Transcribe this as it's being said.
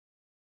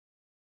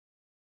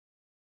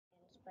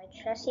By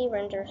Tressie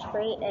renders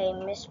free a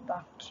Miss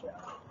Boccia.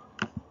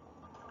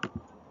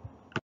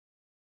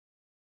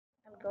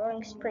 I'm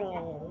growing spring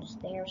onions.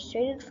 They are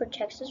suited for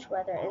Texas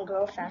weather and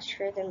grow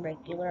faster than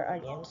regular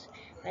onions.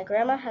 My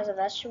grandma has a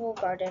vegetable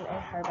garden in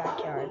her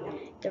backyard.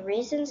 The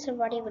reason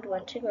somebody would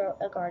want to grow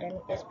a garden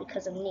is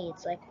because of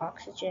needs like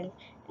oxygen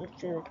and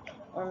food,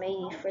 or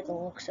maybe for the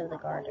looks of the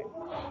garden.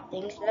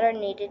 Things that are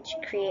needed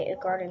to create a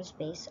garden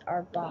space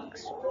are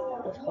box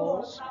with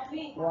holes,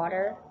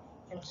 water,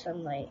 and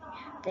sunlight.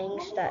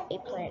 Things that a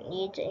plant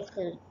needs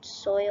include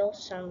soil,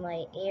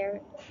 sunlight, air,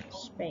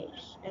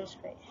 space,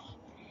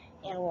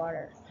 and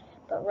water.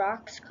 But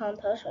rocks,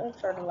 compost, and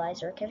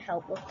fertilizer can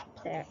help with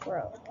plant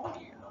growth.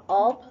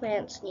 All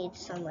plants need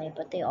sunlight,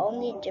 but they all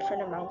need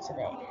different amounts of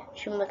it.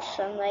 Too much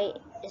sunlight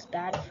is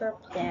bad for a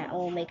plant and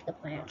will make the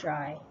plant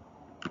dry.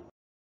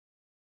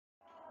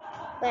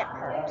 Plant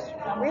parts.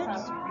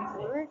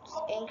 Roots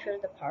anchor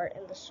the part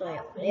in the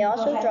soil. They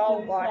also draw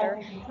water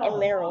and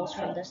minerals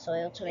from the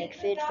soil to make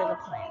food for the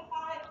plant.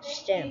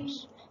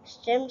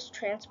 Stems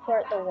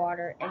transport the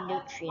water and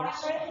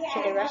nutrients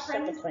to the rest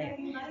of the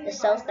plant. The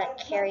cells that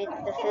carry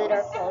the food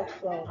are called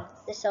phloem.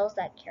 The cells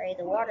that carry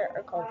the water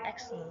are called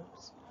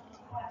xylems.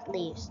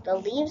 Leaves. The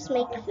leaves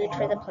make food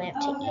for the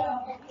plant to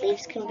eat.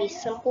 Leaves can be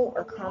simple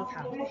or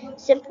compound.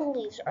 Simple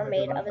leaves are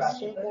made of a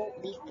single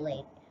leaf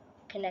blade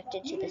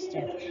connected to the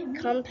stem.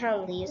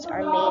 Compound leaves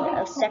are made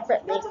of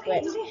separate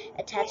leaflets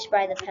attached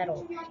by the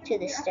petal to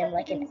the stem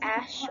like an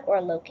ash or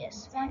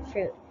locust.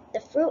 Fruit. The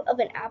fruit of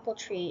an apple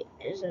tree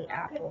is an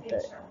apple.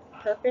 The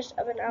purpose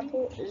of an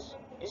apple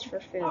is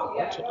for food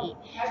or to eat.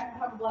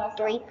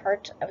 3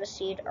 parts of a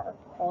seed are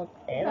called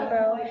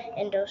embryo,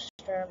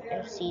 endosperm,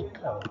 and seed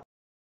coat.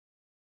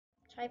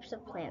 Types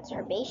of plants.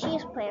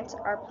 Herbaceous plants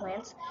are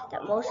plants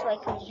that most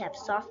likely have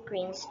soft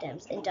green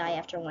stems and die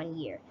after 1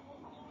 year.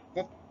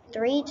 The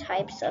 3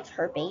 types of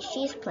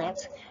herbaceous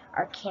plants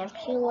are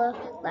Campula,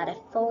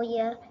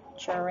 latifolia,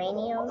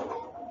 geranium,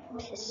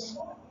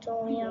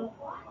 pistilium,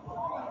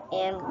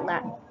 and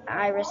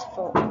Iris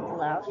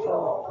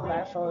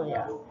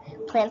latifolia.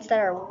 Plants that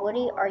are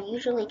woody are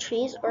usually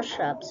trees or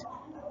shrubs.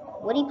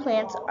 Woody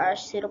plants are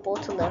suitable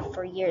to live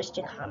for years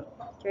to come.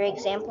 3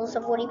 examples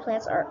of woody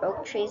plants are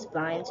oak trees,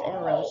 vines,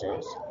 and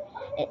roses.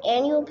 An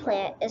annual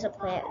plant is a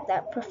plant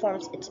that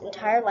performs its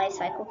entire life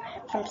cycle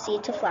from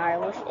seed to flower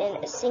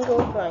within a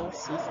single growing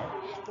season.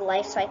 The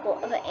life cycle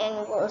of an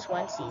annual is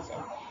 1 season.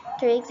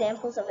 3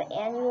 examples of an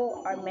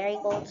annual are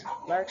marigolds,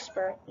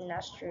 larkspur, and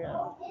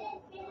nasturtium.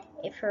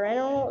 A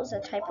perennial is a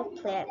type of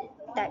plant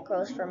that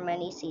grows for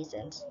many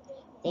seasons.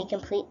 They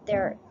complete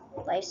their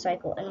life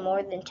cycle in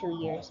more than 2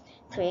 years.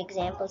 3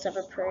 examples of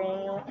a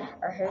perennial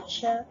are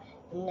hirschia,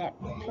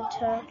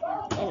 nepenthe,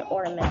 and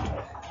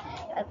ornamental.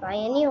 A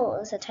biennial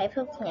is a type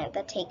of plant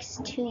that takes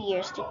 2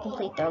 years to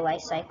complete their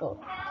life cycle.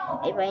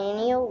 A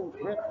biennial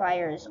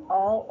requires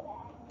all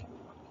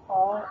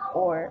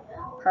or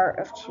part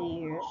of 2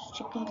 years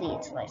to complete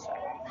its life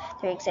cycle.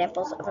 3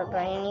 examples of a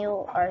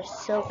biennial are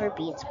silver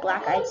beets,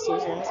 black-eyed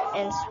Susans,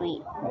 and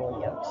sweet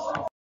williams.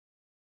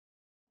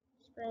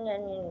 Spring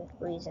onion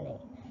reasoning.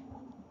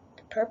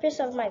 The purpose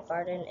of my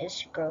garden is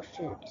to grow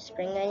food.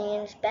 Spring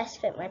onions best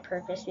fit my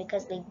purpose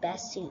because they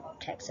best suit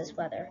Texas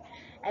weather.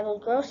 I will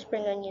grow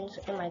spring onions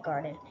in my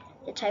garden.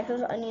 The type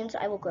of onions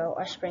I will grow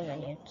are spring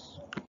onions.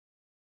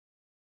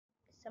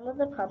 Some of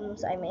the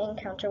problems I may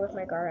encounter with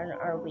my garden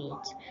are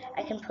weeds.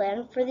 I can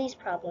plan for these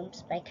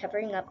problems by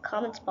covering up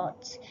common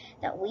spots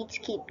that weeds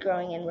keep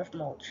growing in with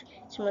mulch.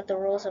 Some of the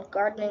rules of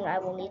gardening I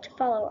will need to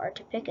follow are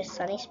to pick a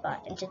sunny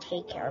spot and to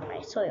take care of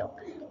my soil.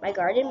 My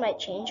garden might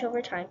change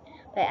over time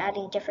by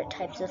adding different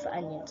types of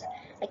onions.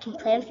 I can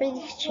plan for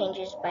these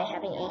changes by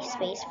having a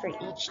space for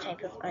each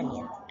type of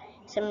onion.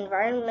 Some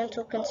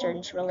environmental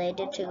concerns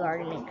related to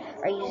gardening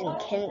are using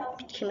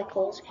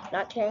chemicals,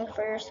 not caring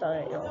for your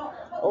soil,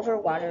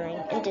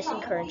 overwatering, and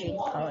disencouraging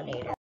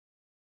pollinators.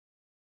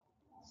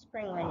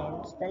 Spring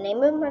onions. The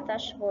name of my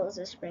vegetable is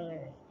a spring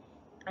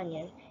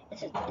onion.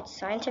 Its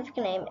scientific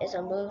name is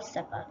Alum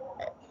cepa.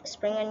 A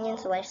spring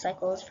onion's life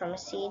cycle is from a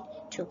seed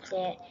to a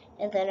plant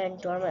and then a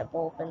dormant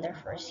bulb in their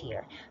first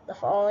year. The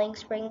following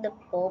spring, the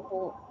bulb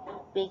will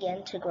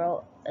begin to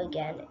grow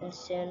again and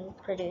soon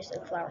produce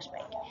a flower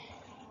spike.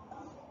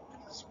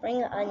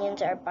 Spring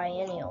onions are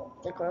biennial.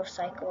 The growth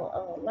cycle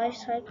of a life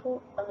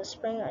cycle of a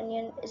spring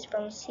onion is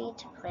from seed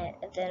to plant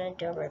and then a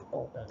dormant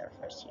bulb in their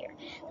first year.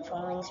 The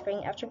following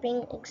spring, after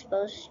being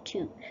exposed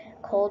to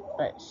cold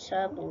but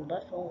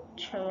sublethal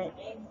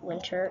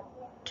winter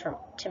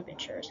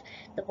temperatures,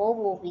 the bulb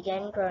will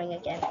begin growing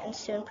again and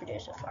soon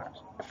produce a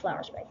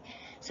flower spike.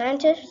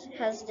 Scientists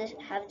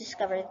have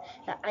discovered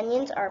that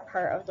onions are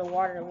part of the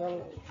water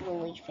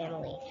lily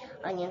family.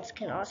 Onions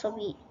can also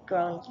be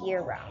grown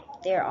year-round.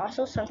 They are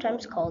also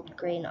sometimes called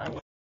green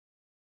onions.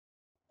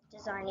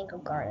 Designing a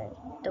garden.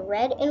 The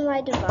red in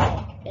my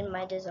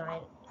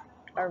design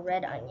are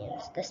red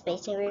onions. The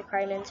spacing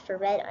requirements for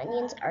red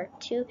onions are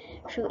 2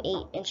 through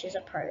 8 inches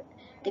apart.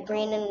 The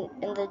green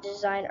in the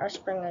design are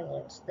spring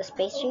onions. The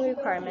spacing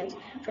requirements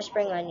for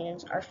spring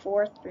onions are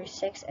 4 through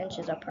 6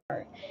 inches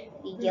apart.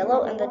 The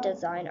yellow in the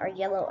design are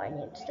yellow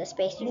onions. The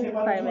spacing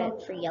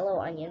requirement for yellow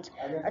onions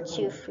are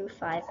 2 through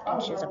 5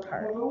 inches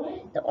apart.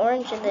 The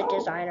orange in the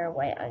design are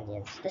white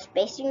onions. The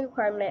spacing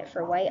requirement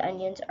for white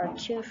onions are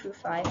 2 through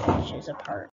 5 inches apart.